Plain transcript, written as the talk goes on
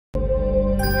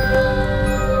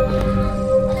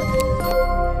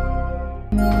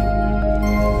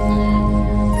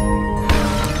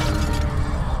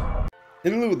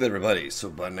Hello there everybody,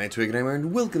 so Bud Nightwing Gamer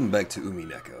and welcome back to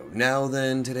Umineko. Now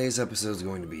then, today's episode is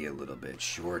going to be a little bit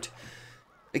short,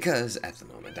 because at the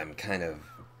moment I'm kind of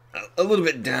a little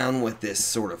bit down with this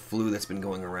sort of flu that's been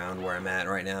going around where I'm at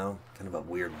right now. Kind of a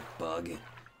weird bug.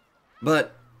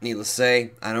 But, needless to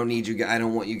say, I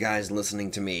don't want you guys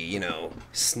listening to me,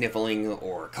 sniffling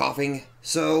or coughing,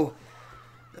 so,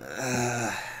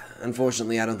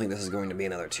 unfortunately I don't think this is going to be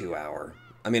another 2 hour.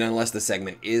 I mean, unless the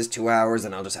segment is 2 hours,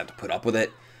 then I'll just have to put up with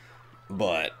it.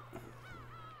 But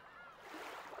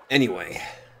anyway,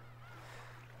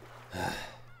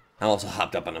 I also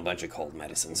hopped up on a bunch of cold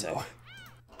medicine, so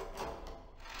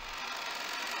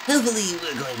hopefully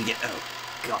we're going to get... Oh,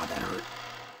 God, that hurt.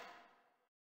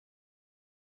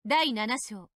 第7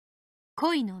章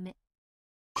恋の目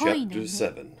Chapter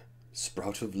 7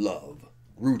 Sprout of Love,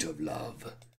 Root of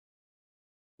Love.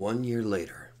 1 year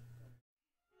later.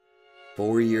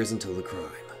 4 years until the crime.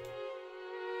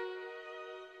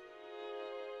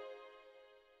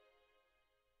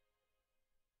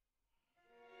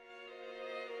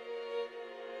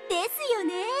 ですよ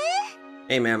ね。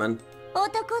Hey, Mammon.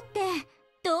 男って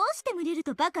どうして群れる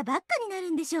とバカばっかになる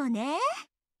んでしょうね。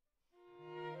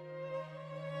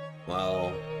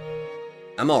Well,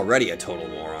 I'm already a total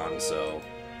moron, so...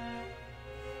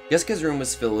 Jessica's room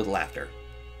was filled with laughter.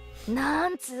 な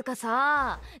んつうか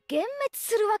さ、幻滅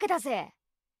するわけだぜ。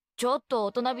ちょっと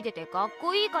大人びててかっ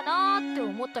こいいかなって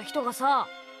思った人がさ、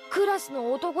クラス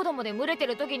の男どもで群れて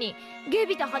る時にゲ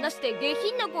ビた話して下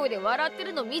品な声で笑って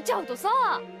るの見ちゃうとさ。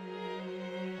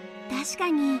確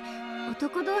かに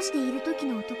男同士でいる時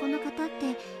の男の方っ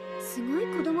てすごい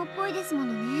子供っぽいですも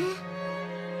のね。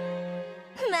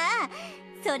まあ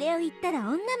それを言ったら女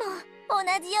も同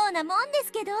じようなもんで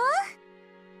すけど。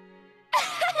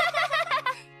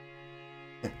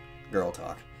Girl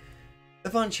talk. The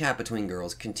fun chat between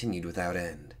girls continued without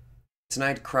end.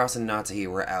 Tonight, Cross and Natsuhi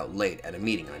were out late at a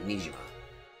meeting on Nijima.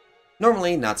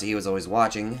 Normally, Natsuhi was always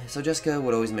watching, so Jessica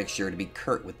would always make sure to be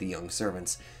curt with the young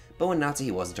servants, but when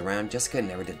Natsuhi wasn't around, Jessica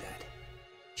never did that.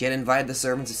 She had invited the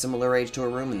servants of similar age to her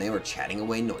room, and they were chatting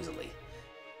away noisily.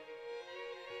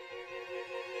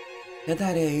 At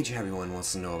that age, everyone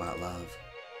wants to know about love.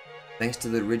 Thanks to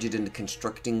the rigid and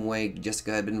constructing way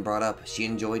Jessica had been brought up, she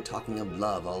enjoyed talking of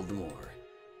love all the more.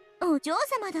 お嬢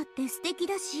様だって素敵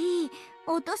だし、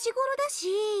お年頃だし、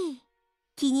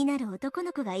気になる男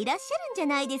の子がいらっしゃるんじゃ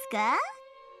ないですか？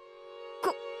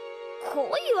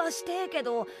恋はしてえけ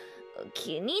ど、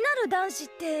気になる男子っ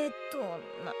てな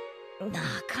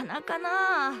かなか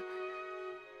な。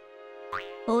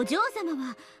お嬢様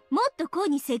はもっと恋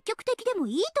に積極的でも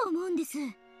いいと思うんです。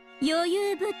余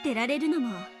裕ぶってられるの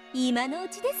も今のう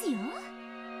ちですよ。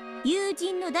友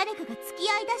人の誰かが付き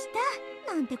合いだし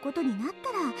たなんてことになっ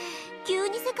たら急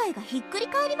に世界がひっくり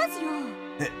返りますよ。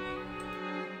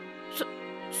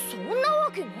そんな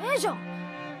わけねえじゃん。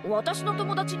私の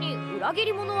友達に裏切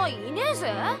り者はいねえ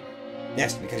ぜ。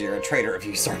 Yes, because you're a traitor if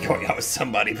you start going out with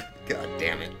somebody. God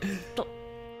damn it.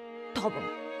 多分。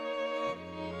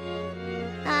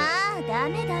ああ、ダ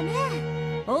メダメ。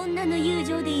女の友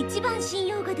情で一番信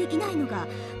用ができないのが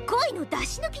恋の出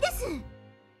し抜きです。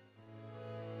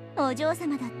お嬢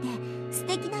様だって素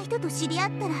敵な人と知り合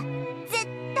ったら絶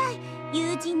対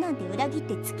友人なんて裏切っ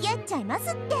て付き合っちゃいます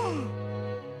って。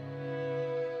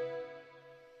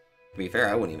 To be fair,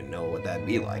 I wouldn't even know what that'd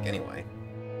be like anyway.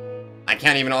 I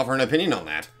can't even offer an opinion on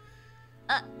that.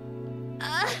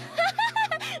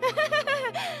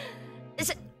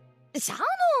 シャノ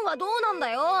ンはどうなんだ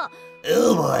よ。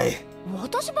Oh boy.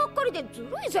 私ばっかりでずる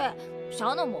いぜ。シ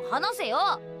ャノンも話せよ。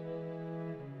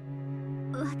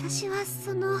私は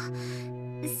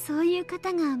そういう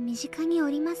方が身近にお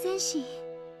りませんし。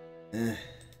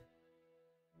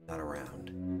Not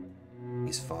around.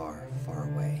 He's far,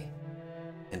 far away.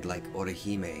 And like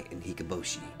Orihime and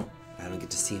Hikaboshi, I don't get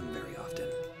to see him very often.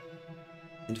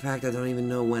 In fact, I don't even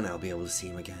know when I'll be able to see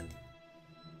him again.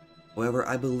 However,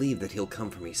 I believe that he'll come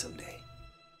for me someday.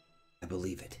 I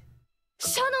believe it.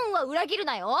 シャノンは裏切る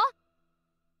なよ。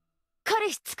彼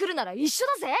氏作るなら一緒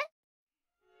だぜ。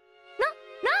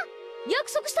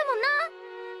約束したもんな。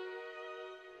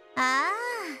ああ、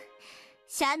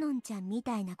シャノンちゃんみ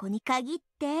たいな子に限っ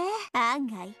て案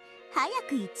外早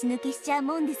く一抜けしちゃう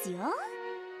もんですよ。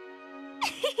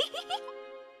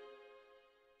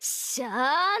シャノン、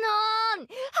白状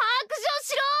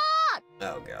し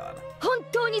ろ。 Oh god. 本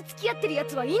当に付き合ってるや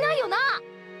つはいないよな。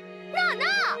なあな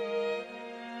あ。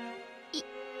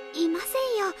いませ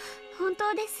んよ。本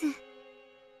当です。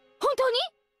本当に？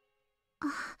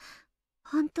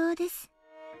本当です。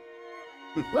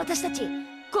私たち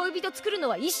恋人作るの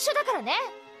は一緒だからね。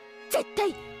絶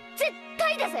対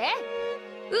だぜ。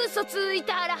嘘つい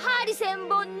たら針千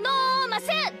本のま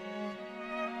せん。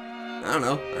 I don't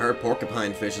know. I heard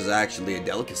porcupine fish is actually a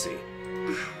delicacy.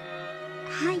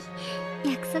 はい、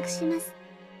約束します。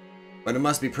 But it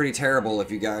must be pretty terrible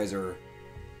if you guys are...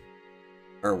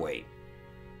 Or wait.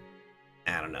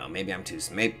 I don't know. Maybe I'm too...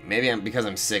 Maybe I'm because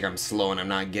I'm sick, I'm slow, and I'm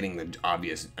not getting an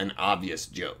obvious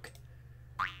joke.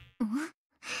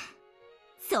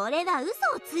 それは嘘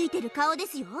をついてる顔で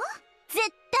すよ。絶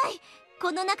対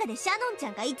この中でシャノンちゃ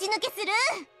んが一抜けする。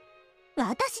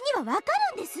私にはわか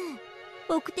るんです。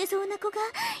奥手そうな子がい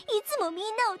つもみん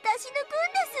なを出し抜く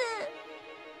んです。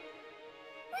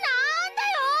なんだ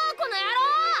よこの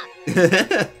野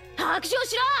郎。白状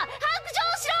しろ、白状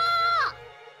しろ。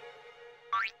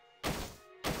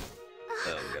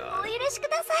 Oh お god. 許しく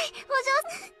ださい、お嬢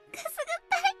さん。くすぐっ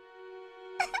たい。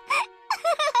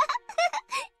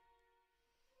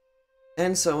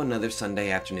 And so another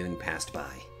Sunday afternoon passed by.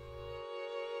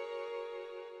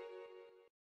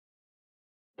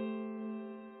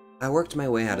 I worked my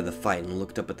way out of the fight and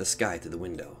looked up at the sky through the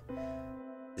window.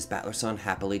 Is Battler-san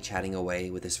happily chatting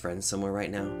away with his friends somewhere right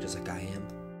now, just like I am?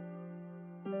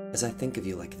 As I think of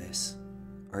you like this,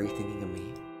 are you thinking of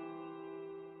me?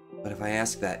 But if I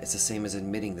ask that, it's the same as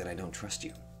admitting that I don't trust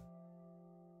you.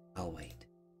 I'll wait.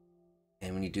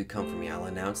 And when you do come for me, I'll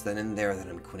announce then and there that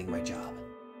I'm quitting my job.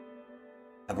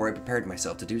 I've already prepared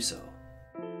myself to do so.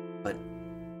 But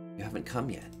you haven't come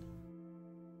yet.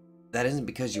 That isn't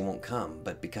because you won't come,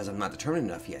 but because I'm not determined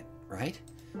enough yet, right?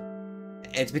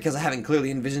 It's because I haven't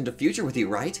clearly envisioned a future with you,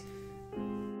 right?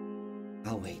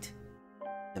 I'll wait,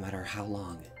 no matter how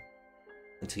long,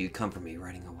 until you come for me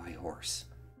riding a white horse.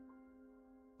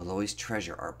 I'll always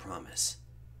treasure our promise.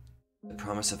 The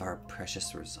promise of our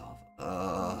precious resolve.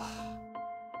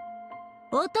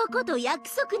 男と約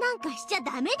束なんかしちゃ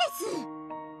ダメです。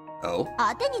 Oh?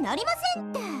 当てになりません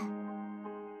って。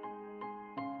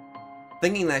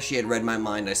 Thinking that she had read my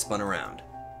mind, I spun around.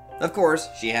 Of course,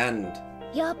 she hadn't.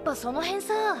 やっぱその辺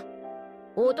さ、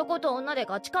男と女で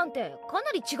価値観ってか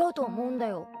なり違うと思うんだ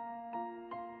よ。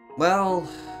 Well...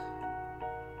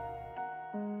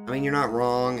 I mean, you're not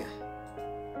wrong.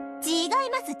 違い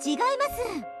ます、違います。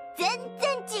全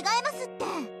然違いますって。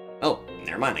 Oh,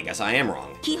 never mind, I guess I am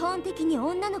wrong. 基本的に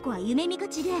女の子は夢見が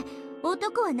ちで、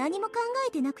男は何も考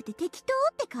えてなくて適当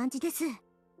って感じです。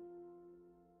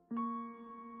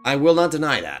 I will not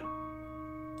deny that.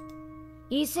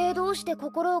 異性同士で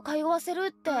心を通わせる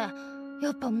ってや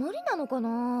っぱ無理なのか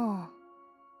な。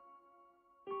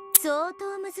相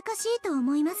当難しいと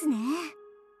思いますね。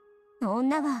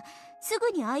女はすぐ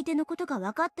に相手のことが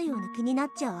分かったような気になっ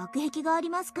ちゃう悪癖があ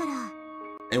りますから。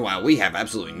 And while we have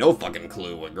absolutely no fucking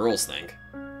clue what girls think,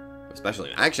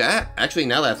 especially actually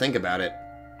now that I think about it,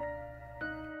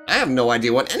 I have no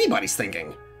idea what anybody's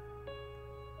thinking.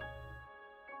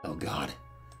 Oh god.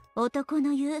 男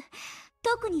の言う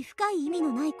特に深い意味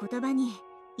のない言葉に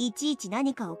いちいち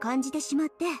何かを感じてしまっ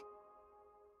て。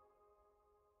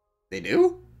 They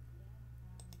do?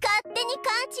 勝手に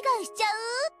勘違いしちゃ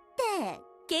うって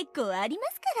結構ありま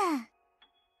すか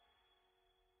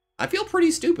ら。 I feel pretty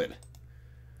stupid.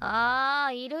 あ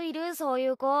あ、いるいるそうい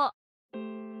う子。は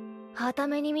た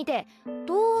めに見て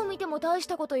どう見ても大し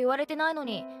たこと言われてないの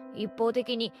に一方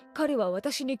的に彼は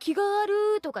私に気があ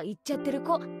るとか言っちゃってる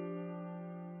子。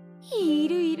い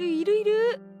るいるいるい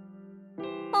る。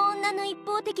女の一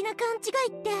方的な勘違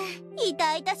いって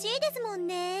痛々しいですもん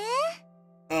ね。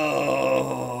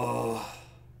 Oh.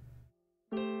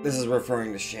 This is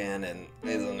referring to Shannon,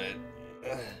 isn't it?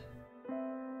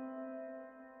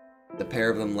 The pair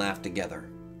of them laughed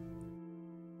together.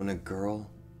 When a girl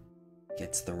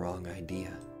gets the wrong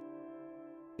idea.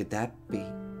 Could that be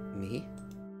me?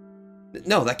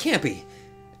 No, that can't be.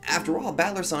 After all,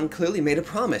 Battler-san clearly made a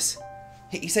promise.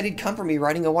 He said he'd come for me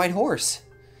riding a white horse.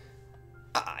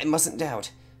 I mustn't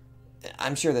doubt.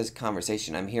 I'm sure this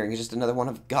conversation I'm hearing is just another one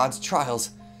of God's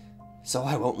trials. So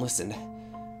I won't listen.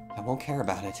 I won't care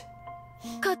about it.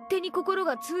 勝手に心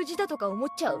が通じたとか思っ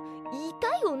ちゃう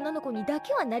痛い女の子にだ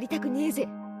けはなりたくねえぜ。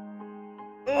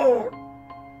 Oh.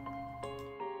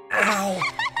 Ow.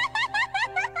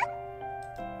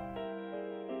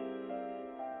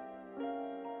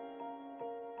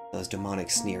 Those demonic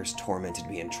sneers tormented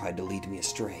me and tried to lead me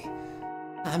astray.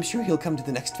 I'm sure he'll come to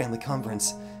the next family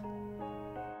conference.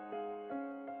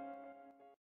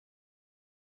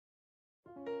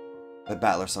 But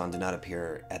Battler-san did not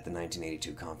appear at the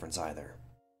 1982 conference either.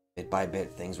 Bit by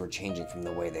bit, things were changing from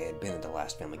the way they had been at the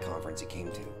last family conference he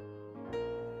came to.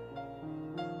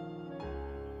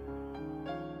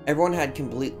 Everyone had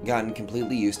gotten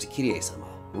completely used to Kirie-sama,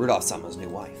 Rudolph-sama's new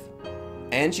wife,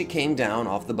 and she came down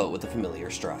off the boat with a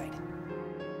familiar stride.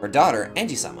 Her daughter,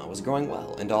 Anji-sama, was growing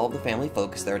well, and all of the family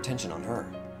focused their attention on her.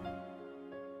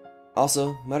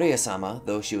 Also, Maria-sama,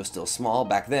 though she was still small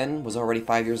back then, was already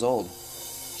 5 years old.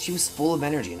 She was full of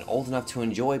energy and old enough to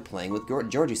enjoy playing with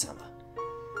Georgie-sama.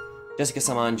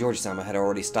 Jessica-sama and Georgie-sama had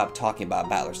already stopped talking about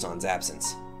Battler-san's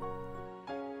absence.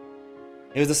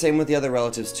 It was the same with the other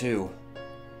relatives too.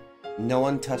 No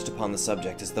one touched upon the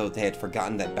subject as though they had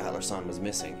forgotten that Battler-san was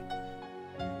missing.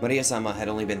 Maria-sama had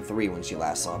only been 3 when she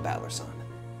last saw Battler-san.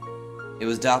 It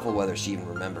was doubtful whether she even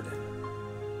remembered him.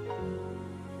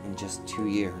 In just 2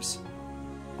 years,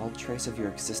 all trace of your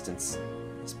existence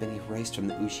has been erased from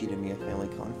the Ushidamiya family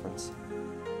conference.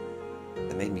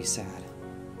 That made me sad.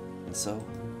 And so...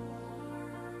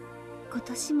 今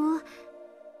年も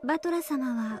バトラ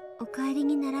様はお帰り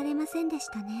になられませんでし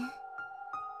たね。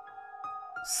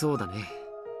そうだね。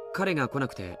彼が来な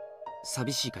くて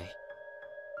寂しいかい？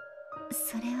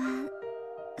それは、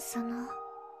その...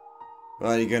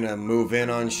 Well, you gonna move in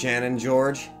on Shannon,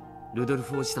 George? ルドル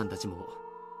フおじさんたちも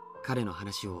彼の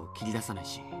話を切り出さない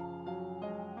し、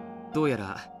どうや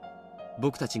ら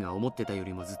僕たちが思ってたよ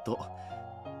りもずっと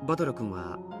バトラ君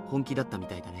は本気だったみ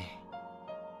たいだね。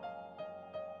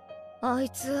あい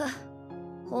つ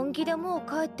本気でもう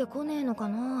帰ってこねえのか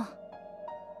な。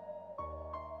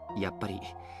やっぱり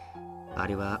あ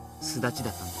れは巣立ち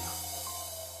だったんだよ。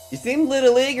You seemed a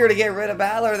little eager to get rid of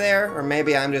Battler there, or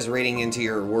maybe I'm just reading into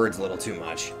your words a little too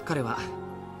much. 彼は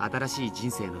新しい人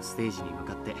生のステージに向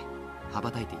かって羽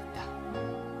ばたいていっ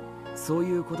た。そう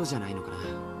いうことじゃないのかな。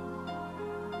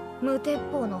無鉄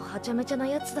砲のはちゃめちゃな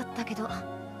やつだったけど、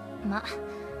ま、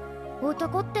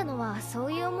男ってのはそ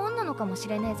ういうもんなのかもし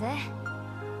れねえぜ。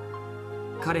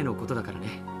彼のことだからね。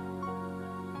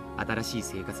新しい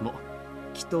生活も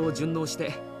きっと順応し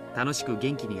て楽しく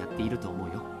元気にやっていると思う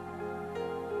よ。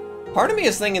Part of me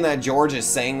is thinking that George is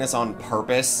saying this on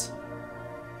purpose.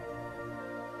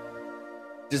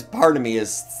 Just part of me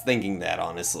is thinking that,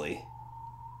 honestly.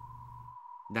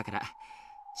 だから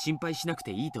心配しなく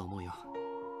ていいと思うよ。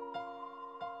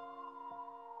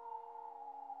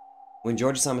When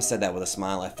George-sama said that with a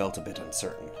smile, I felt a bit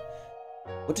uncertain.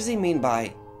 What does he mean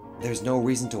by, there's no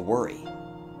reason to worry?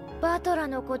 バトラ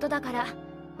のことだから、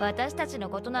私たちの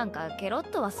ことなんかケロッ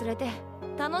と忘れて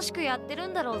楽しくやってる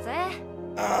んだろうぜ。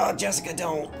Jessica,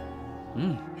 don't. う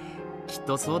ん、きっ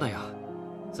とそうだよ。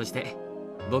そして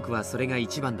僕はそれが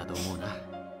一番だと思うな。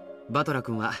バトラ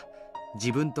君は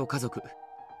自分と家族、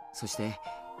そして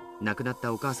亡くなっ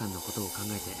たお母さんのことを考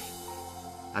え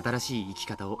て新しい生き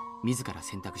方を自ら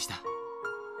選択した。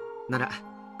なら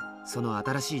その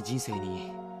新しい人生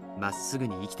にまっすぐ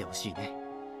に生きてほしいね。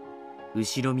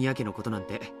後ろ宮家のことなん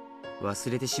て忘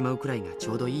れてしまうくらいがち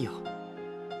ょうどいいよ。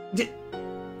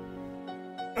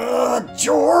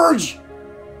George!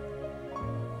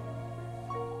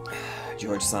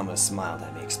 George-sama smiled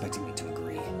at me, expecting me to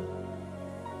agree.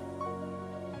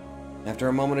 After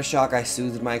a moment of shock, I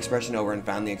soothed my expression over and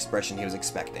found the expression he was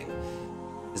expecting.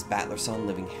 Is Battler-san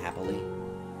living happily,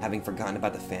 having forgotten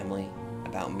about the family,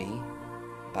 about me,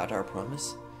 about our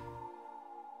promise?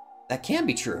 That can't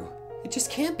be true. It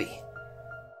just can't be.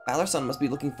 Battler-san must be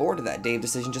looking forward to that day of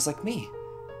decision just like me.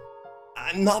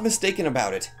 I'm not mistaken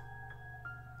about it.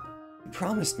 He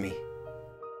promised me.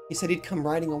 He said he'd come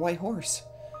riding a white horse.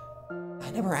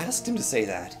 I never asked him to say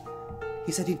that.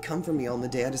 He said he'd come for me on the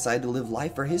day I decided to live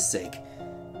life for his sake.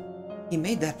 He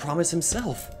made that promise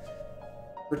himself.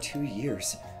 For 2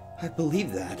 years, I've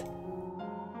believed that.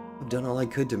 I've done all I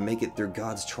could to make it through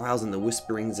God's trials and the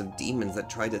whisperings of demons that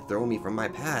tried to throw me from my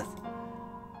path.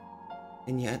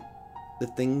 And yet, the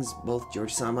things both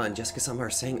George-sama and Jessica-sama are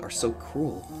saying are so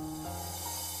cruel.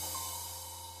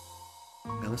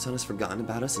 Battler-san has forgotten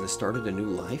about us and has started a new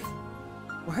life?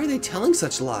 Why are they telling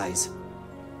such lies?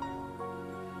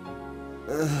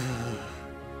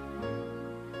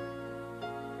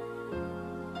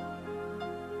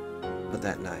 But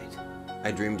that night,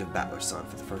 I dreamed of Battler-san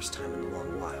for the first time in a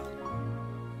long while.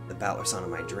 The Battler-san of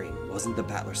my dream wasn't the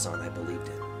Battler-san I believed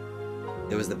in.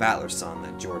 It was the Battler-san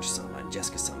that George-sama and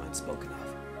Jessica-sama had spoken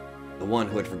of. The one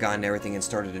who had forgotten everything and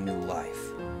started a new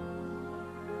life.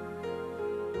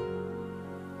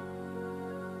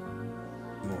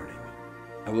 Morning.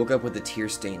 I woke up with a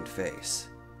tear-stained face.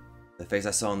 The face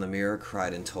I saw in the mirror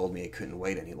cried and told me it couldn't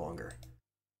wait any longer.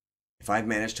 If I've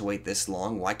managed to wait this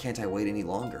long, why can't I wait any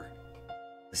longer?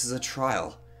 This is a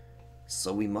trial,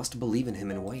 so we must believe in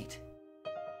him and wait.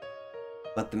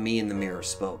 But the me in the mirror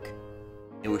spoke.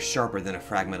 It was sharper than a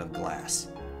fragment of glass.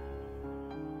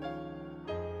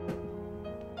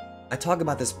 I talk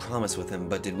about this promise with him,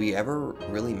 but did we ever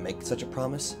really make such a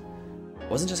promise?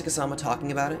 Wasn't Jessica-sama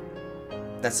talking about it?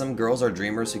 That some girls are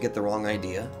dreamers who get the wrong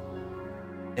idea?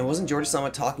 And wasn't George-sama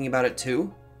talking about it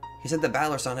too? He said that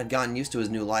Balor-san had gotten used to his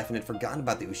new life and had forgotten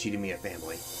about the Ushidamiya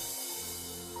family.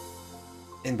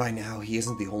 And by now, he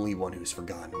isn't the only one who's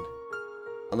forgotten.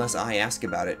 Unless I ask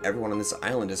about it, everyone on this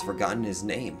island has forgotten his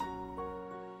name.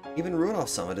 Even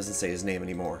Rudolph-sama doesn't say his name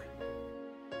anymore.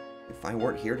 If I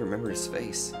weren't here to remember his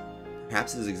face,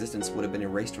 perhaps his existence would have been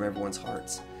erased from everyone's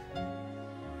hearts.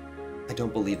 I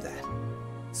don't believe that,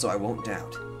 so I won't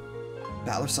doubt.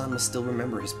 Balor-san must still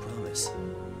remember his promise.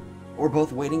 We're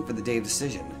both waiting for the day of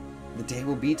decision. The day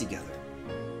we'll be together.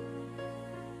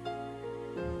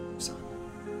 Son,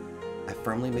 I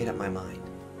firmly made up my mind.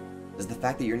 Does the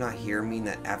fact that you're not here mean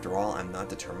that, after all, I'm not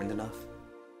determined enough?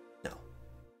 No.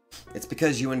 It's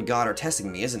because you and God are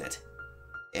testing me, isn't it?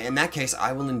 In that case,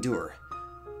 I will endure.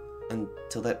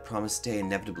 Until that promised day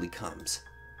inevitably comes.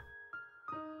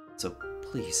 So,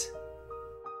 please,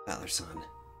 Balor-san,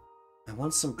 I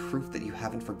want some proof that you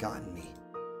haven't forgotten me.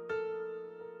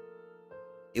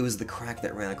 It was the crack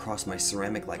that ran across my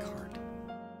ceramic-like heart.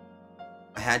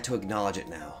 I had to acknowledge it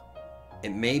now.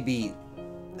 It may be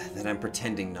that I'm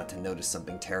pretending not to notice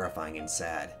something terrifying and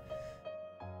sad.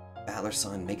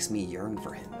 Balor-san makes me yearn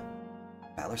for him.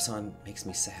 Balor-san makes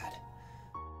me sad.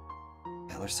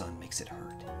 Balor-san makes it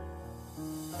hurt.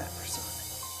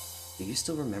 Balor-san, do you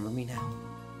still remember me now?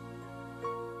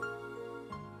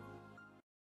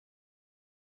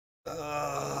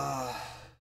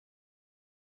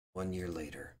 1 year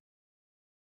later.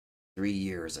 3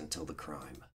 years until the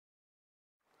crime.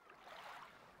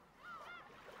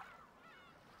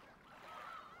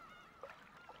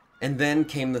 And then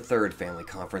came the third family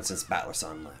conference since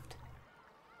Balor-san left.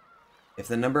 If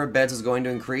the number of beds was going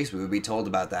to increase, we would be told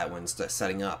about that when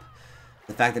setting up.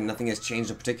 The fact that nothing has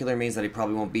changed in particular means that he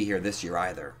probably won't be here this year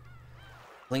either.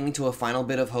 Clinging to a final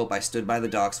bit of hope, I stood by the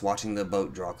docks watching the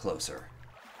boat draw closer.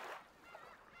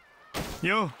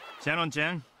 Yo,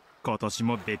 Shannon-chan. 今年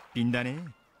もべっぴんだね。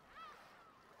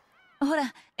ほ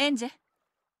ら、エンジェ、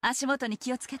足元に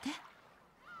気をつけて。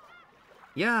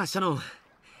いやあ、シャノン。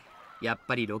やっ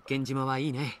ぱり六軒島はい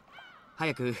いね。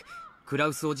早くクラ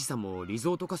ウスおじさんもリ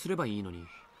ゾート化すればいいのに。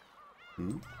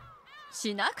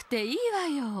しなくていいわ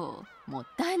よ。もっ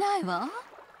たいないわ。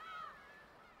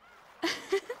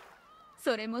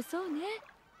それもそうね。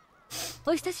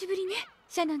お久しぶりね、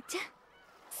シャノンちゃん。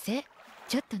背、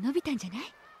ちょっと伸びたんじゃない？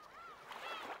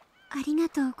ありが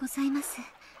とうございます。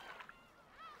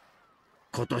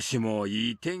今年も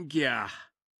いい天気や。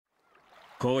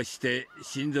こうして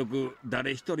親族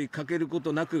誰一人欠けるこ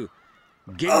となく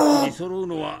元気に揃う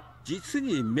のは実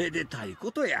にめでたい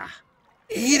ことや。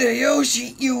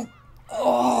Hideyoshi, you...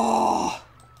 Oh.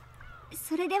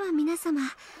 それでは皆様、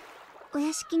お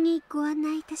屋敷にご案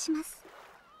内いたします。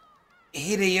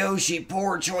Hideyoshi,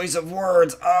 poor choice of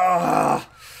words. Ah.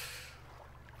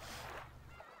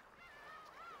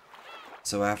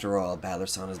 So after all,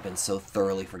 Balor-san has been so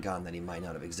thoroughly forgotten that he might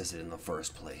not have existed in the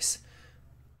first place.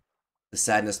 The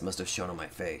sadness must have shown on my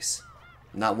face.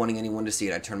 Not wanting anyone to see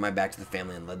it, I turned my back to the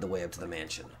family and led the way up to the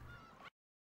mansion.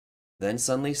 Then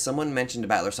suddenly, someone mentioned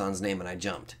Balor-san's name and I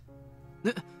jumped.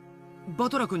 バ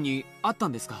トラ君に会った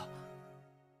んですか？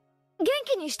元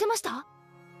気にしてました？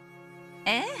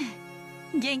え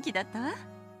え、元気だったわ。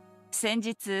先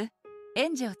日、エ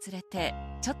ンジェを連れて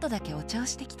ちょっとだけお茶を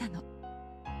してきたの。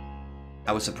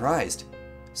I was surprised.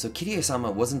 So Kirie-sama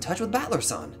was in touch with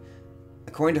Balor-san.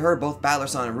 According to her, both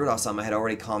Balor-san and Rudolph-sama had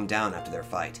already calmed down after their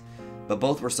fight, but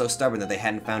both were so stubborn that they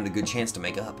hadn't found a good chance to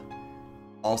make up.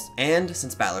 And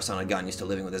since Balor-san had gotten used to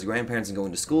living with his grandparents and going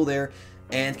to school there,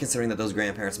 and considering that those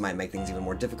grandparents might make things even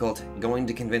more difficult, going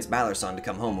to convince Balor-san to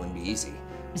come home wouldn't be easy.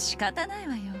 仕方ない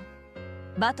わよ。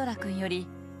バトラ君より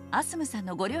アスムさん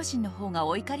のご両親の方が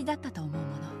お怒りだったと思うも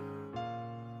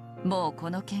の。もうこ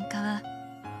の喧嘩は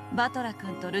バトラ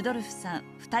君とルドルフさん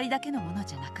2人だけのもの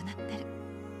じゃなくなって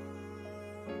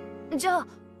る。じゃあ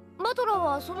バトラ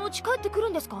はそのうち帰ってくる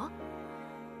んですか？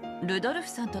ルドルフ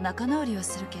さんと仲直りは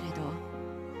するけれど、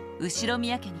後ろ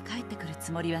宮家に帰ってくる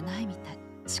つもりはないみたい。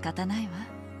仕方ないわ。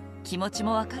気持ち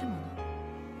もわかるもの。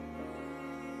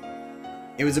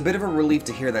It was a bit of a relief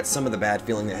to hear that some of the bad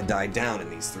feeling had died down in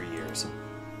these 3 years.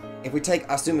 If we take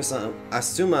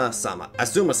Asuma-sama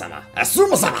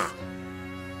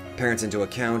parents into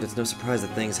account, it's no surprise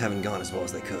that things haven't gone as well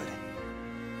as they could.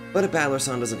 But if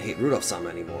Balor-san doesn't hate Rudolph-sama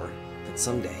anymore, then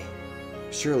someday,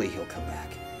 surely he'll come back.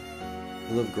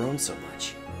 He'll have grown so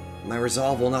much. My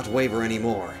resolve will not waver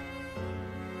anymore.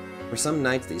 For some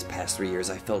nights these past 3 years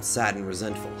I felt sad and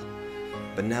resentful,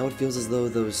 but now it feels as though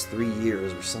those 3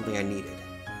 years were something I needed.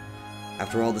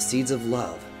 After all, the seeds of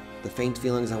love, the faint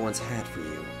feelings I once had for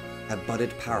you, have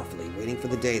budded powerfully, waiting for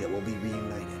the day that we'll be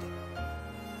reunited.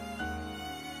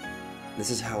 This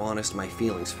is how honest my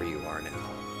feelings for you are now.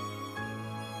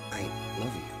 I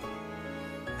love you.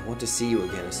 I want to see you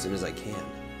again as soon as I can.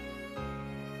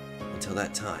 Until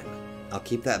that time, I'll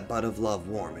keep that bud of love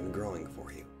warm and growing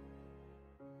for you.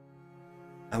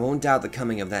 I won't doubt the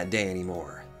coming of that day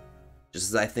anymore. Just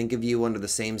as I think of you under the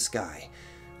same sky,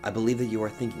 I believe that you are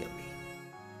thinking of me.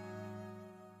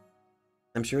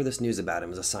 I'm sure this news about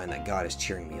him is a sign that God is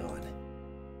cheering me on.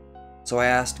 So I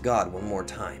asked God one more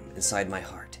time, inside my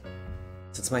heart.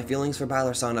 Since my feelings for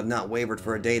Balor-san have not wavered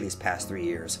for a day these past 3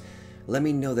 years, let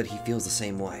me know that he feels the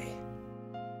same way.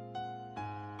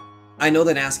 I know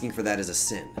that asking for that is a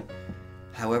sin.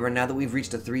 However, now that we've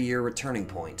reached a 3-year returning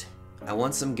point, I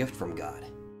want some gift from God.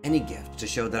 Any gift to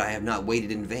show that I have not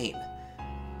waited in vain.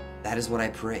 That is what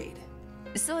I prayed.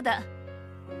 そうだ。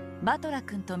バトラ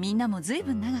君とみんなもずい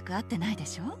ぶん長く会ってないで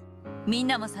しょ。みん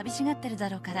なも寂しがってるだ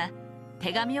ろうから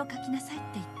手紙を書きなさいって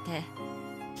言っ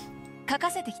て書か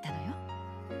せてきたのよ。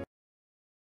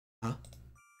Huh?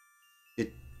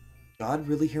 Did God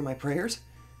really hear my prayers?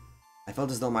 I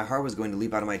felt as though my heart was going to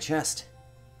leap out of my chest.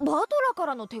 バトラか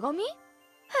らの手紙？へえ、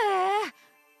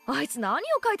あいつ何を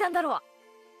書いたんだろう。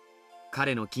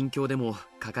彼の近況でも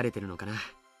書かれてるのかな。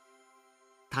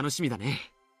楽しみだね。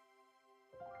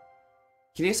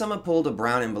Kine-sama pulled a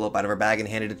brown envelope out of her bag and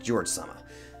handed it to George-sama.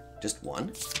 Just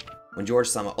one? When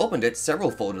George-sama opened it,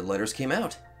 several folded letters came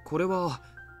out. これは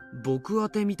僕宛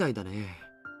てみたいだね。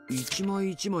一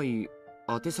枚一枚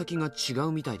宛先が違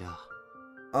うみたいだ。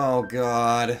Oh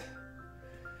god.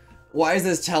 Why is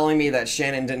this telling me that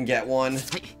Shannon didn't get one? は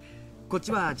い、こっ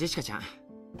ちはジェシカちゃん。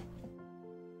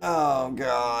Oh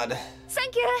god.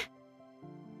 Thank you.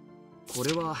 こ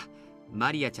れは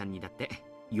マリアちゃんにだって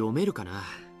読めるかな。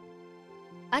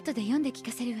後で読んで聞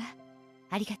かせるわ。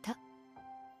ありがとう。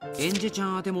エンジェちゃ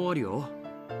ん宛てもあるよ。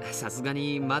さすが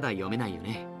にまだ読めないよ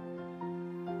ね。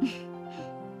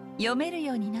読める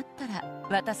ようになったら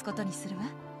渡すことにするわ。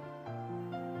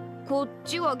こっ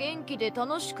ちは元気で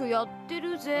楽しくやって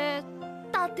るぜ。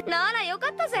だってならよか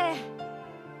ったぜ。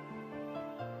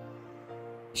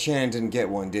Shannon didn't get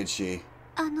one, did she?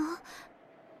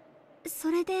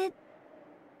 それで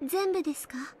全部です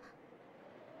か？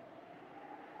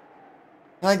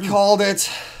 I called it.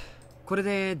 これ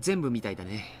で全部みたいだ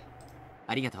ね。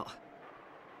ありがとう。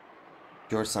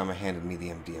George-sama handed me the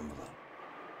empty envelope.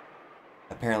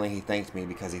 Apparently he thanked me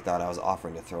because he thought I was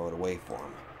offering to throw it away for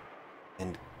him.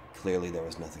 And clearly there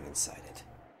was nothing inside it.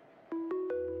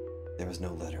 There was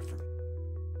no letter for me.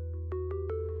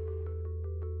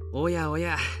 おやお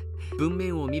や、文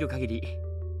面を見る限り、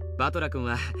バトラ君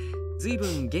はずいぶ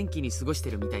ん元気に過ごし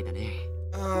てるみたいだね。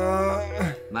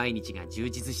毎日が充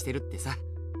実してるってさ。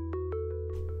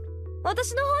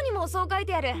私の方にもそう書い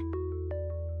てある。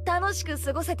楽しく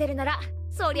過ごせてるなら、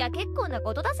そりゃ結構な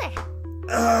ことだぜ。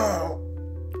Oh,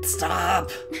 stop!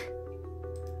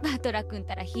 バトラ君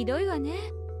たらひどいわね。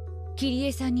キリ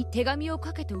エさんに手紙を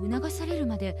書けと促される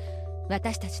まで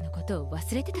私たちのことを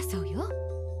忘れてたそうよ。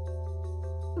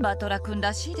バトラ君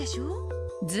らしいでしょ。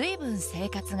ずいぶん生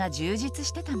活が充実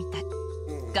してたみたい。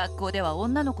学校では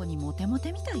女の子にモテモ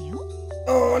テみたいよ。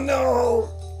Oh no!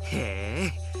 へ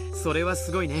え、それは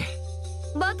すごいね。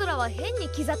バトラは変に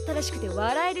気ざったらしくて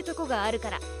笑えるとこがある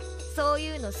から、そう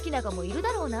いうの好きな子もいるだ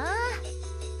ろうな。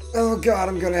Oh god,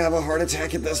 I'm gonna have a heart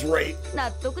attack at this rate. 納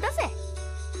得だぜ。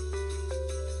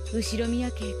後ろ宮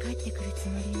家へ帰ってくるつ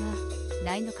もりは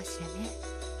ないのかしらね。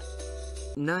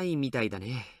ないみたいだ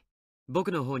ね。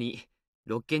僕の方に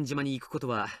六軒島に行くこと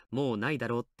はもうないだ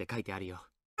ろうって書いてあるよ。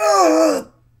Oh,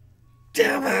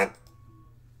 damn it!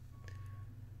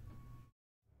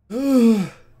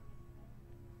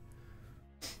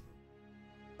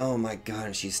 Oh my god,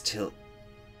 and she's still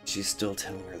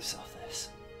telling herself this.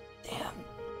 Damn.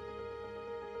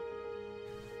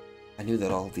 I knew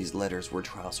that all of these letters were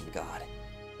trials from God.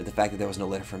 That the fact that there was no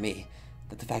letter for me,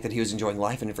 that the fact that he was enjoying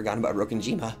life and had forgotten about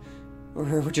Rokenjima,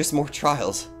 were just more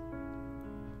trials.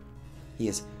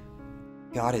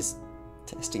 God is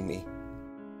testing me.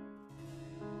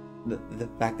 The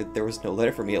fact that there was no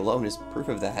letter for me alone is proof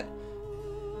of that.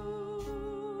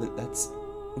 That's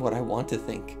what I want to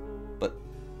think, but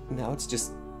now it's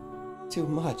just too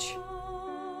much.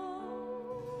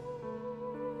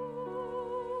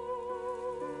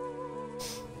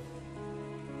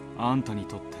 Antaに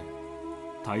とって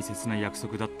大切な約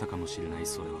束だったかもしれない。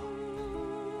それは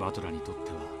バトラにとっ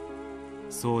ては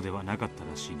そうではなかった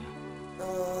らしいな。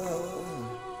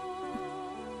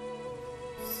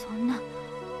そんな、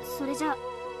それじゃ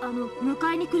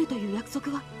迎えに来るという約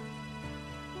束は？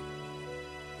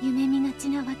夢見がち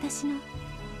な私の錯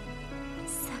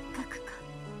覚か。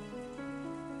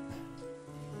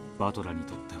バトラに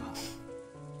とっては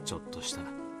ちょっとした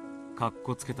かっ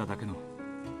こつけただけの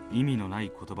意味のな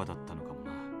い言葉だったのかも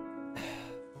な。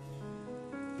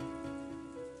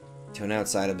To an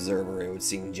outside observer, it would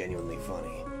seem genuinely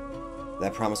funny.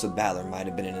 That promise with Balor might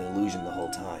have been an illusion the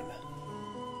whole time.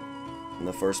 In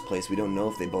the first place, we don't know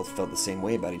if they both felt the same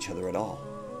way about each other at all.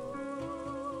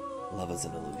 Love is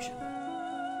an illusion.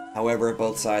 However, if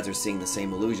both sides are seeing the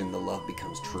same illusion, the love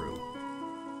becomes true.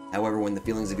 However, when the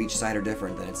feelings of each side are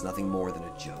different, then it's nothing more than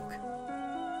a joke.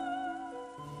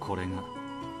 これが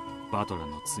バトラ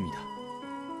の罪だ。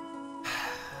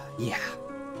Yeah.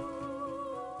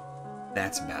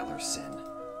 That's Balor's sin.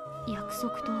 約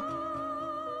束と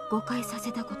誤解さ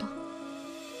せたこと。違う。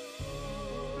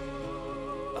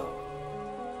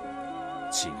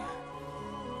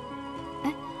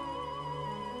え？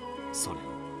それ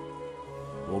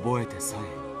を覚えてさ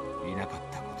えいなかっ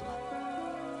たことだ。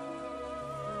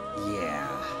Yeah.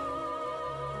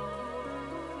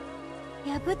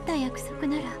 破った約束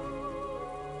なら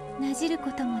なじる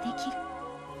こともできる。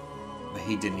But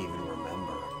he didn't even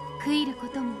remember. 悔いるこ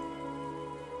とも、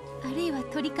あるいは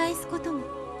取り返すことも。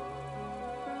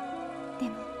で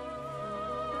も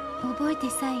覚えて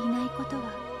さえいないことは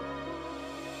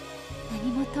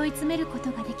何も問い詰めるこ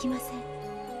とができません。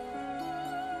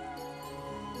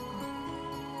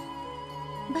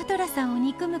バトラさんを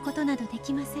憎むことなどで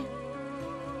きません。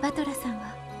バトラさん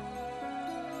は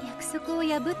約束を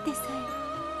破ってさ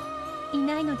えい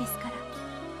ないのですから。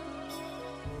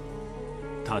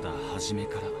ただ初め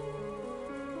から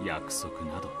約束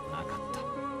などなかった。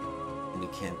And you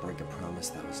can't break a promise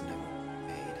that was never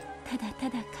made. ただた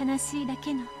だ悲しいだ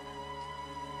けの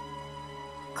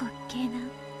滑稽な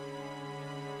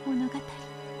物語。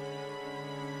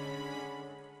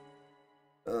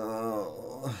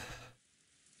Oh.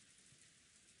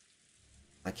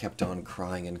 I kept on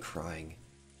crying and crying.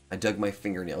 I dug my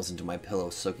fingernails into my pillow,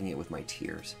 soaking it with my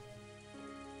tears.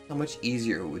 How much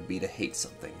easier it would be to hate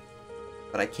something.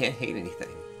 But I can't hate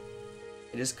anything.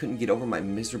 I just couldn't get over my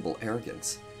miserable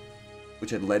arrogance,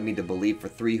 which had led me to believe for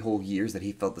 3 whole years that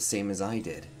he felt the same as I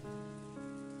did.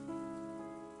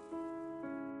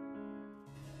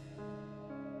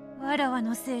 わらわ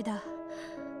のせいだ。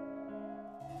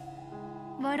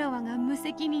わらわが無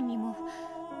責任にも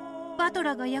バト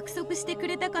ラが約束してく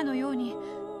れたかのように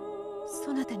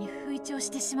そなたに吹聴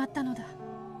してしまったのだ。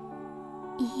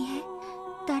いいえ、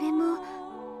誰も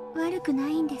悪くな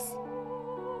いんです。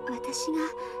私が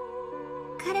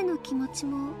彼の気持ち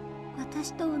も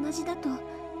私と同じだと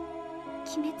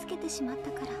決めつけてしまっ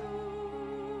たか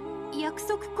ら。約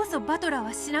束こそバトラ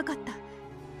はしなかった。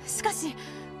しかし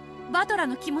バトラ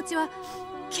の気持ちは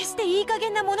決していい加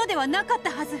減なものではなかっ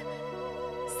たはず。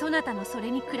そなたのそ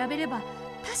れに比べれば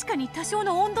確かに多少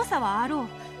の温度差はあろ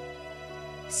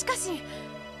う。しかし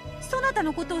そなた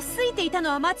のことを好いていた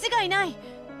のは間違いない。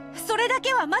それだ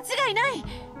けは間違いない。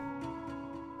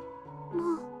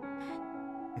もう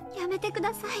やめてく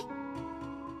ださい。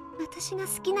私が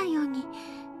好きなように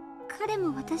彼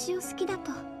も私を好きだ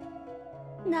と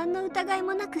何の疑い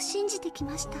もなく信じてき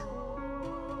ました。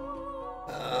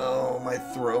Oh, my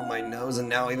throat, my nose, and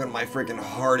now even my freaking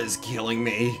heart is killing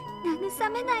me. 慰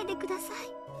めないでくださ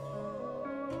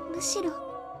い。むしろ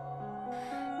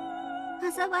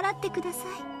嘲笑ってくださ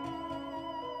い。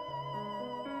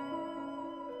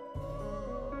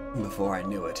 Before I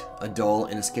knew it, a dull,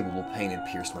 inescapable pain had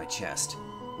pierced my chest.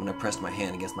 When I pressed my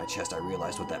hand against my chest, I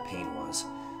realized what that pain was.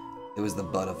 It was the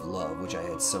bud of love which I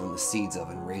had sown the seeds of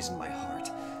and raised in my heart.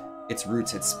 Its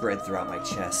roots had spread throughout my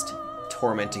chest,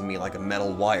 tormenting me like a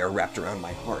metal wire wrapped around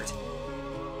my heart.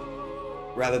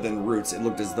 Rather than roots, it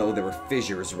looked as though there were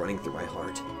fissures running through my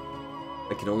heart.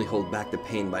 I could only hold back the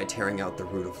pain by tearing out the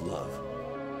root of love.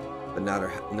 But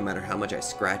no matter how much I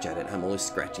scratch at it, I'm only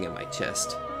scratching at my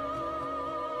chest.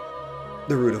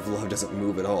 The root of love doesn't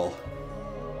move at all.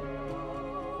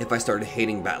 If I started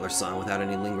hating Battler-san without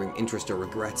any lingering interest or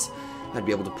regrets, I'd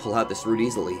be able to pull out this root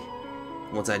easily.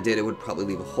 Once I did, it would probably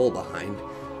leave a hole behind,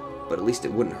 but at least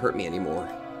it wouldn't hurt me anymore.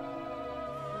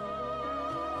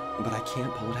 But I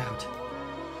can't pull it out.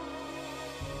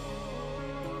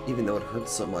 Even though it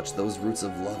hurts so much, those roots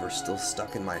of love are still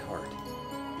stuck in my heart.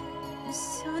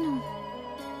 シャノン、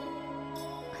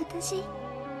私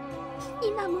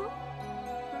今も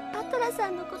バトラさ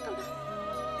んのことが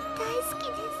大好き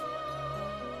です。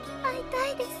会いた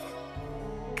いです。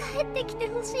帰ってきて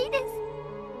ほしいで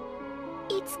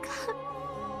す。いつか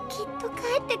きっと帰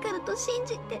ってくると信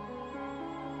じて、こ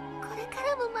れか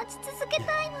らも待ち続け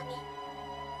たいのに。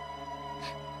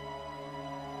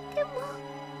でもも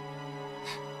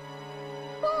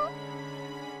う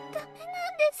ダメな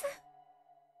んです。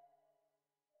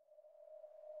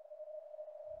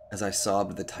As I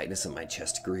sobbed, the tightness in my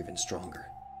chest grew even stronger.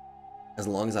 As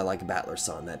long as I like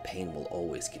Battler-san, that pain will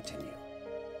always continue.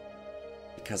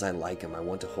 Because I like him, I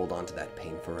want to hold on to that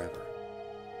pain forever.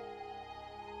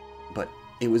 But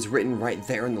it was written right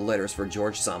there in the letters for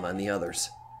George-sama and the others.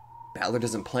 Battler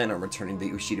doesn't plan on returning to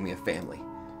the Ushidamiya family.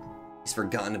 He's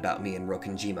forgotten about me and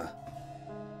Rokenjima,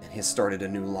 and has started a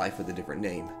new life with a different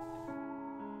name.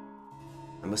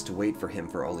 I must wait for him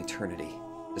for all eternity,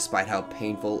 despite how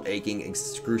painful, aching,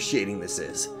 excruciating this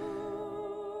is.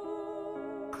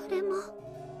 これも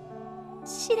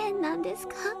試練なんです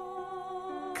か？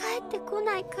帰ってこ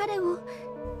ない彼を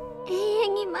永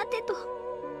遠に待てと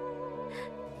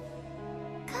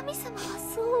神様は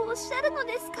そうおっしゃるの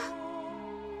ですか？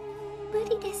無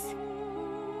理です。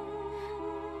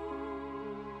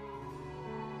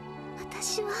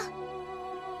私は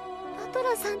バト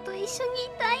ラさんと一緒にい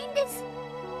たいんです。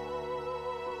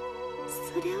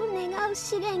それを願う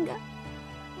試練が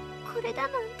これだな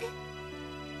んて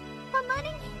あまり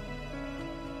に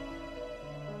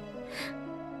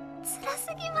辛す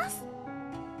ぎます。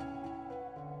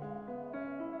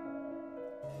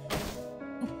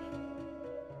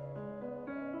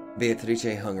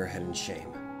Beatrice hung her head in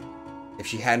shame. If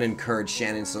she hadn't encouraged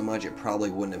Shannon so much, it probably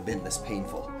wouldn't have been this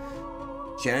painful.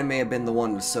 Shannon may have been the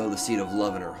one to sow the seed of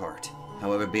love in her heart.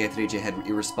 However, Beatrice had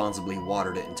irresponsibly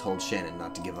watered it and told Shannon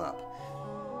not to give up.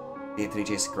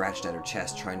 Beatrice scratched at her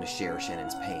chest, trying to share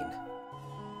Shannon's pain.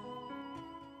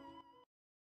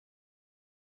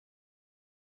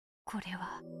 これ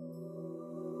は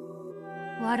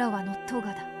わらわの咎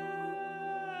だ。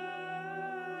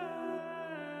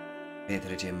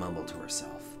Beatrice mumbled to herself.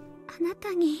 あな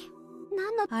たに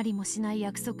何のありもしない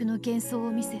約束の幻想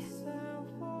を見せ、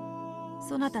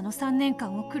そなたの3年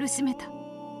間を苦しめた。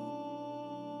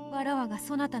わらわが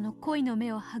そなたの恋の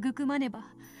目を育まねば、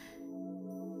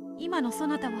今のそ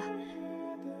なたは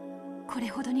これ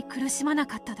ほどに苦しまな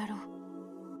かっただろう。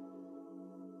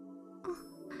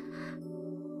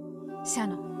シャ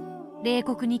ノ、冷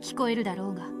酷に聞こえるだろ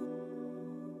うが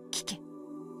聞け。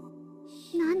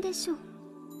何でしょう？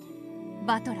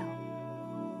バトラを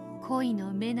恋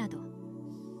の目など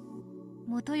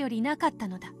元よりなかった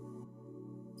のだ。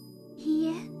いい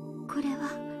え、これ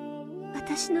は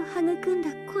私の育んだ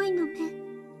恋の目。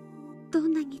ど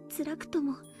んなに辛くと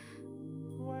も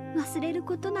忘れる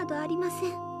ことなどありませ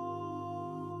ん。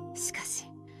しかし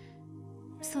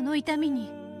その痛み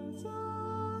に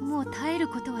もう耐える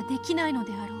ことはできないの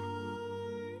であろう。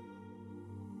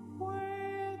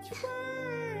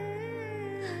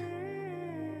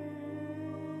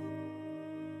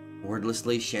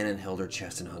Wordlessly, Shannon held her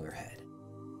chest and hung her head.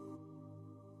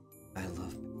 I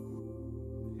love...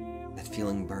 That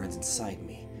feeling burns inside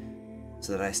me,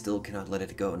 so that I still cannot let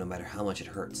it go no matter how much it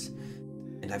hurts.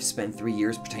 And I've spent 3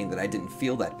 years pretending that I didn't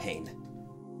feel that pain.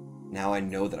 Now I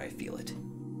know that I feel it.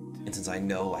 And since I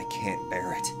know, I can't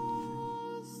bear it.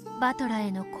 バトラ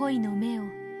への恋の目を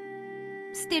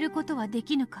捨てることはで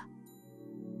きぬか？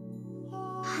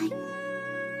はい。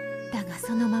だが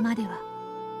そのままでは、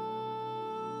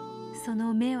そ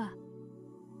の目は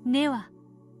根は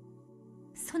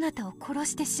そなたを殺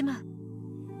してしまう。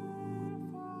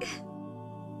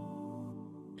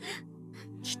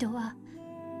人は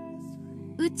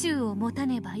宇宙を持た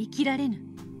ねば生きられぬ。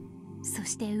そ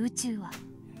して宇宙は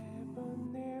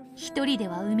一人で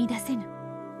は生み出せぬ。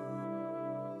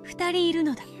二人いる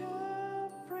のだ。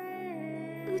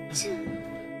宇宙。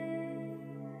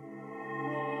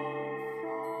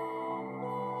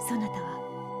そなた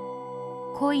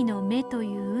は恋の目と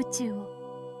いう宇宙を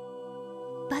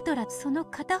バトラその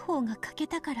片方が欠け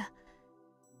たから、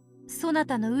そな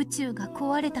たの宇宙が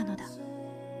壊れたのだ。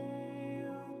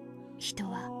人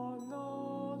は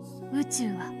宇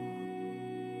宙は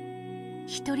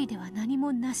一人では何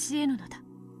も成し得ぬのだ。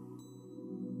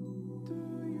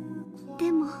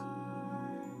でも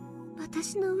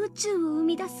私の宇宙を生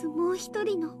み出すもう一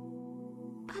人の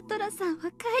バトラさんは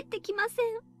帰ってきません。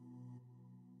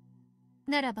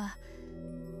ならば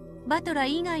バトラ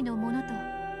以外のものと新し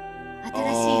い宇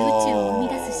宙を生み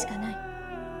出すしかない。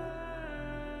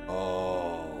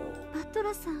バト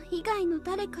ラさん以外の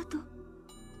誰かと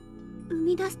生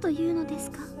み出すというのです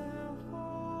か？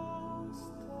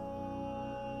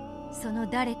その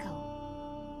誰か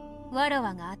をわら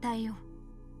わが与えよ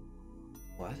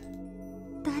う。 What?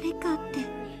 誰かって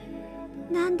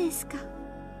何ですか？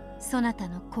そなた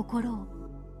の心を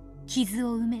傷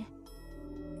を埋め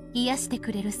癒して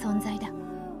くれる存在だ。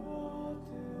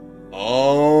そ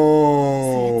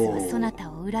やつはそな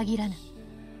たを裏切らぬ。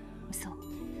そう、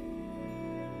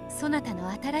そなたの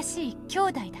新しい兄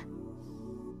弟だ。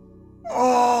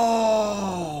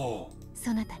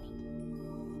そなたに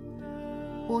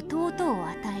弟を与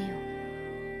えよ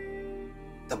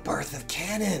う。The birth of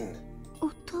Canon!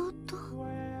 弟。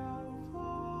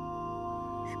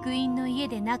福音の家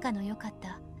で仲の良かっ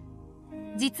た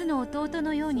実の弟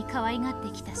のように可愛がって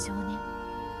きた少年。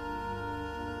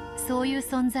そういう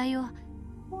存在を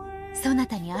そな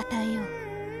たに与えよう。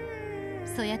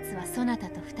そやつはそなた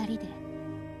と二人で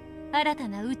新た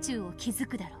な宇宙を築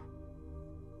くだろ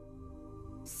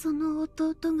う。その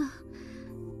弟が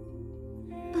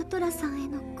バトラさんへ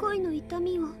の恋の痛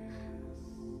みを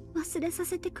忘れさ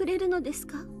せてくれるのです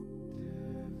か？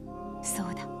そ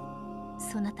うだ。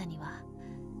そなたには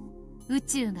宇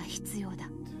宙が必要だ。で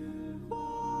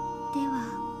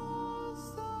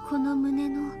はこの胸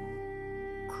の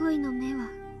恋の目は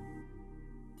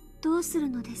どうする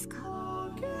のですか？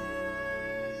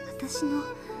私の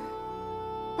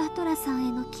バトラさん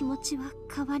への気持ちは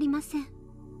変わりません。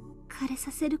枯れ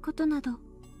させることなど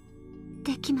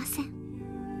できません。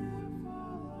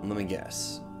 Let me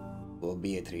guess. Will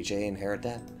Beatrice inherit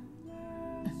that?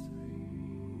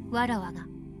 わらわが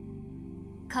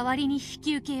代わりに引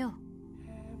き受けよう。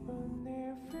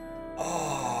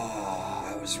Oh,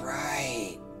 I was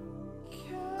right.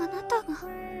 あなたが。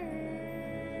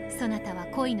そなたは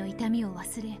恋の痛みを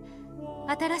忘れ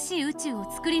新しい宇宙を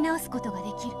作り直すことがで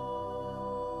きる。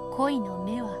恋の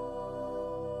目は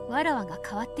わらわが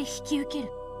代わって引き受け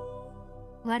る。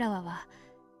わらわは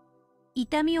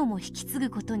痛みをも引き継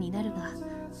ぐことになるが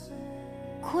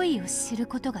恋を知る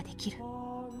ことができる。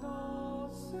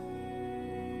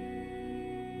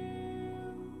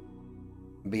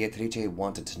Beatrice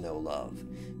wanted to know love.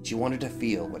 She wanted to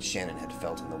feel what Shannon had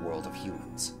felt in the world of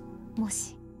humans. も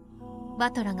し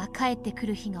バトラが帰ってく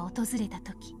る日が訪れた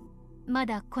時、ま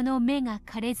だこの目が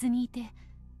枯れずにいて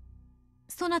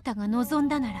そなたが望ん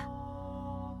だなら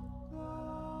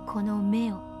この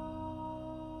目を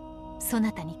そ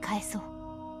なたに返そう。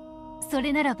そ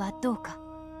れならばどうか。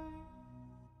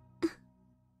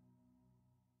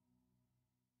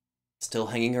Still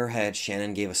hanging her head,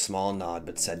 Shannon gave a small nod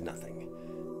but said nothing.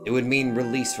 It would mean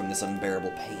release from this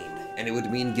unbearable pain, and it would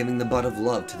mean giving the bud of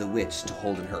love to the witch to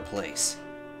hold in her place.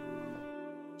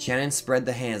 Shannon spread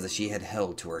the hands that she had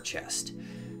held to her chest.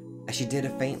 As she did,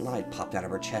 a faint light popped out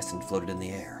of her chest and floated in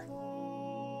the air,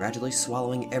 gradually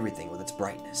swallowing everything with its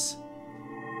brightness.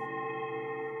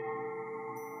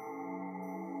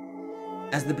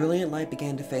 As the brilliant light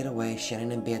began to fade away,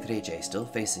 Shannon and Beatrice, still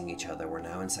facing each other, were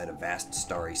now inside a vast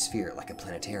starry sphere like a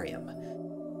planetarium.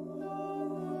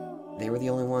 They were the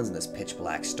only ones in this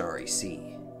pitch-black starry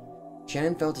sea.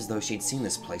 Shannon felt as though she'd seen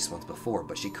this place once before,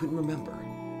 but she couldn't remember.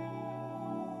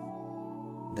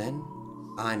 Then,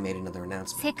 I made another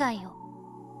announcement. 世界を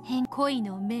変恋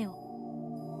の目を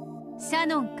シャ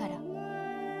ノンから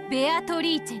ベアト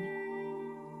リーチェに。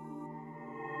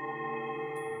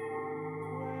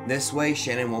This way,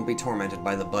 Shannon won't be tormented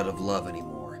by the bud of love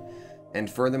anymore. And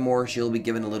furthermore, she'll be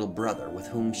given a little brother with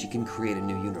whom she can create a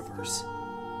new universe.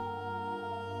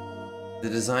 The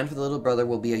design for the little brother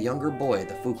will be a younger boy at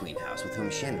the Fukuin house with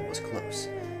whom Shannon was close.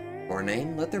 For a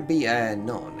name, let there be a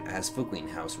Non, as Fukuin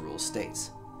house rule states.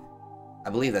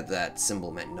 I believe that symbol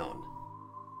meant Non.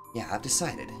 Yeah, I've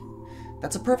decided.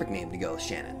 That's a perfect name to go with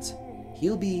Shannon's.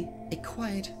 He'll be a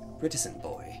quiet, reticent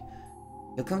boy.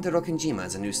 He'll come to Rokkenjima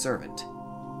as a new servant.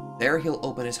 There he'll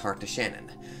open his heart to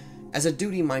Shannon. As a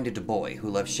duty-minded boy who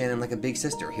loves Shannon like a big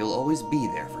sister, he'll always be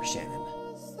there for Shannon.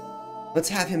 Let's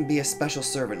have him be a special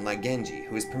servant like Genji,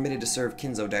 who is permitted to serve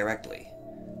Kinzo directly.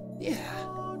 Yeah,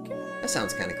 that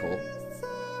sounds kinda cool.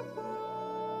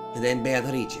 And then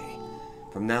Beatrice.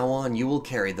 From now on, you will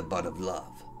carry the bud of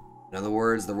love. In other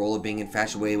words, the role of being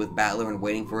infatuated with Battler and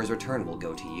waiting for his return will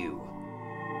go to you.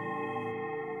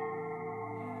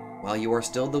 While you are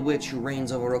still the witch who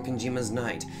reigns over Rokkenjima's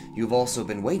night, you've also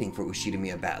been waiting for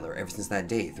Ushidamiya Battler ever since that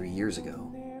day 3 years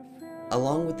ago.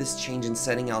 Along with this change in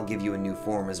setting, I'll give you a new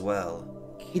form as well.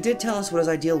 He did tell us what his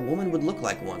ideal woman would look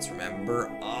like once, remember?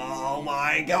 Oh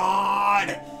my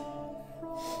god!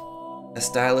 A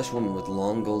stylish woman with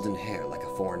long golden hair like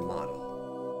a foreign model.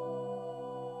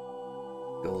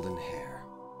 Golden hair,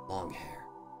 long hair,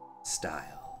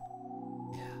 style.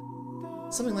 Yeah,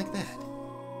 something like that.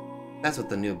 That's what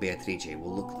the new Beatrice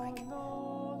will look like.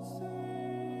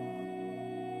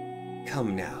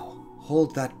 Come now,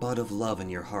 hold that bud of love in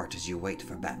your heart as you wait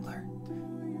for Battler.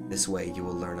 This way you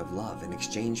will learn of love in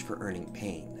exchange for earning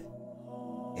pain.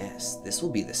 Yes, this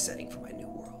will be the setting for my new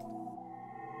world.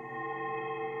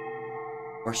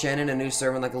 For Shannon, a new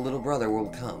servant like a little brother will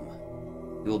come.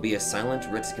 He will be a silent,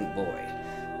 reticent boy,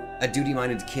 a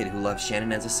duty-minded kid who loves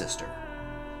Shannon as a sister.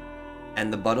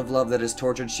 And the bud of love that has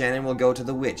tortured Shannon will go to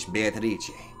the witch,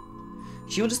 Beatrice.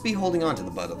 She will just be holding on to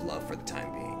the bud of love for the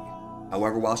time being.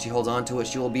 However, while she holds on to it,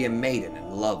 she will be a maiden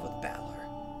in love with Battler.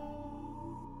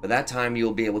 By that time, you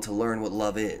will be able to learn what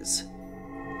love is.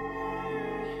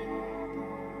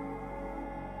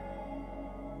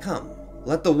 Come,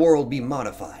 let the world be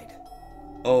modified.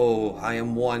 Oh, I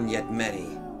am one yet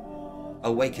many.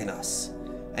 Awaken us,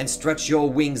 and stretch your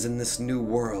wings in this new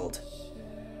world.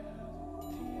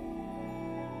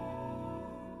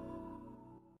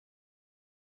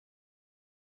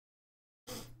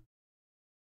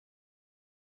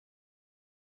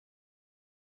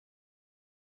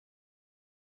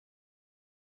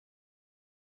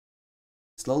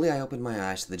 Slowly I opened my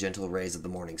eyes to the gentle rays of the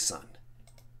morning sun.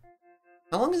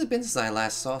 How long has it been since I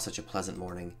last saw such a pleasant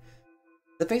morning?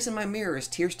 The face in my mirror is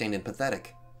tear-stained and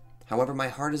pathetic. However, my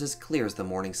heart is as clear as the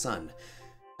morning sun.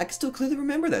 I can still clearly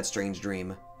remember that strange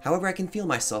dream. However, I can feel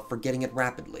myself forgetting it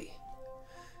rapidly.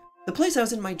 The place I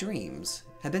was in my dreams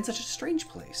had been such a strange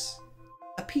place.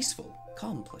 A peaceful,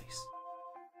 calm place.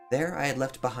 There I had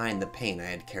left behind the pain I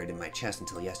had carried in my chest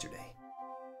until yesterday.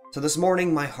 So this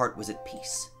morning, my heart was at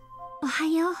peace. おは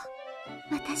よう、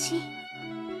私。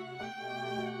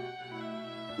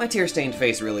My tear-stained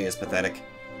face really is pathetic.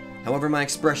 However, my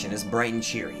expression is bright and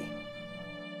cheery.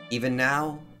 Even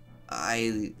now,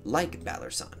 I like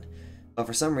Valor-san, but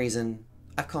for some reason,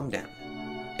 I've calmed down.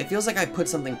 It feels like I put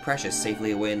something precious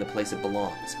safely away in the place it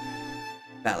belongs.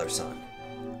 Valor-san,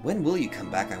 when will you come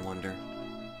back, I wonder?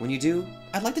 When you do,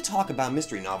 I'd like to talk about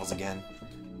mystery novels again.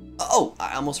 Oh,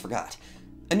 I almost forgot.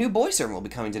 A new boy servant will be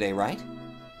coming today, right?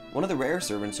 One of the rare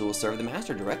servants who will serve the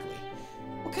master directly.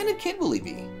 What kind of kid will he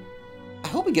be? I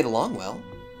hope we get along well.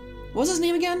 What was his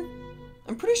name again?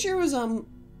 I'm pretty sure it was,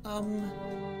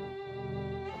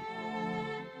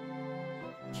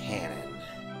 Canon.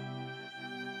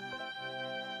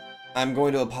 I'm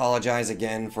going to apologize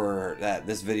again for that.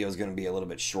 This video is going to be a little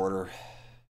bit shorter.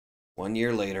 1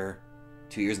 year later,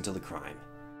 2 years until the crime.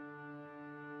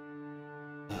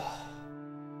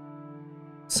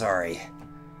 Sorry.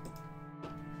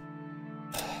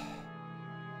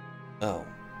 Oh.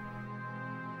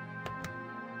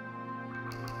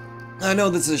 I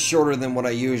know this is shorter than what I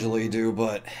usually do,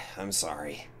 but I'm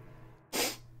sorry.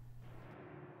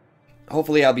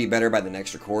 Hopefully I'll be better by the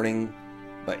next recording,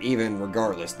 but even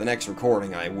regardless, the next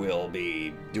recording I will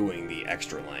be doing the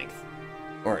extra length.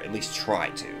 Or at least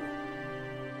try to.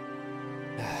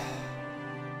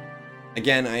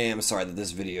 Again, I am sorry that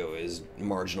this video is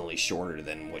marginally shorter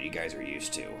than what you guys are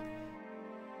used to.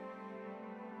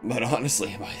 But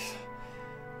honestly,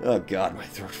 oh god, my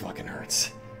throat fucking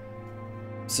hurts.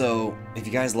 So, if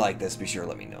you guys like this, be sure to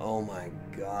let me know. Oh my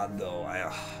god, though,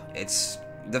 it's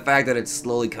the fact that it's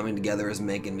slowly coming together is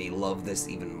making me love this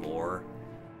even more.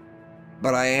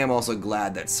 But I am also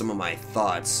glad that some of my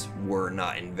thoughts were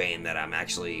not in vain, that I'm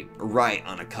actually right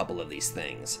on a couple of these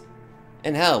things.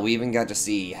 And hell, we even got to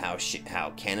see how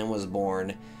Canon was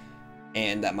born,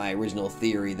 and that my original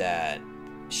theory that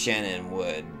Shannon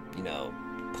would, you know,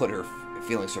 put her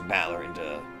feelings for Balor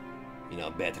into, you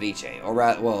know, Beatrice. Or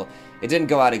rather, well, it didn't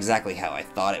go out exactly how I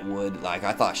thought it would. Like,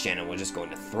 I thought Shannon was just going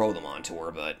to throw them onto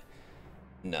her, but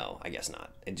no, I guess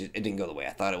not. It didn't go the way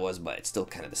I thought it was, but it's still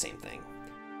kind of the same thing.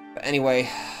 But anyway,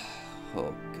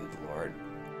 oh, good lord.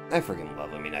 I freaking love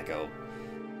Umineko.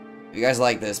 If you guys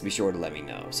like this, be sure to let me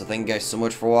know. So thank you guys so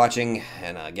much for watching,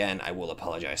 and again, I will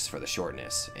apologize for the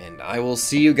shortness. And I will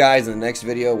see you guys in the next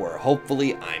video where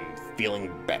hopefully I'm feeling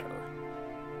better.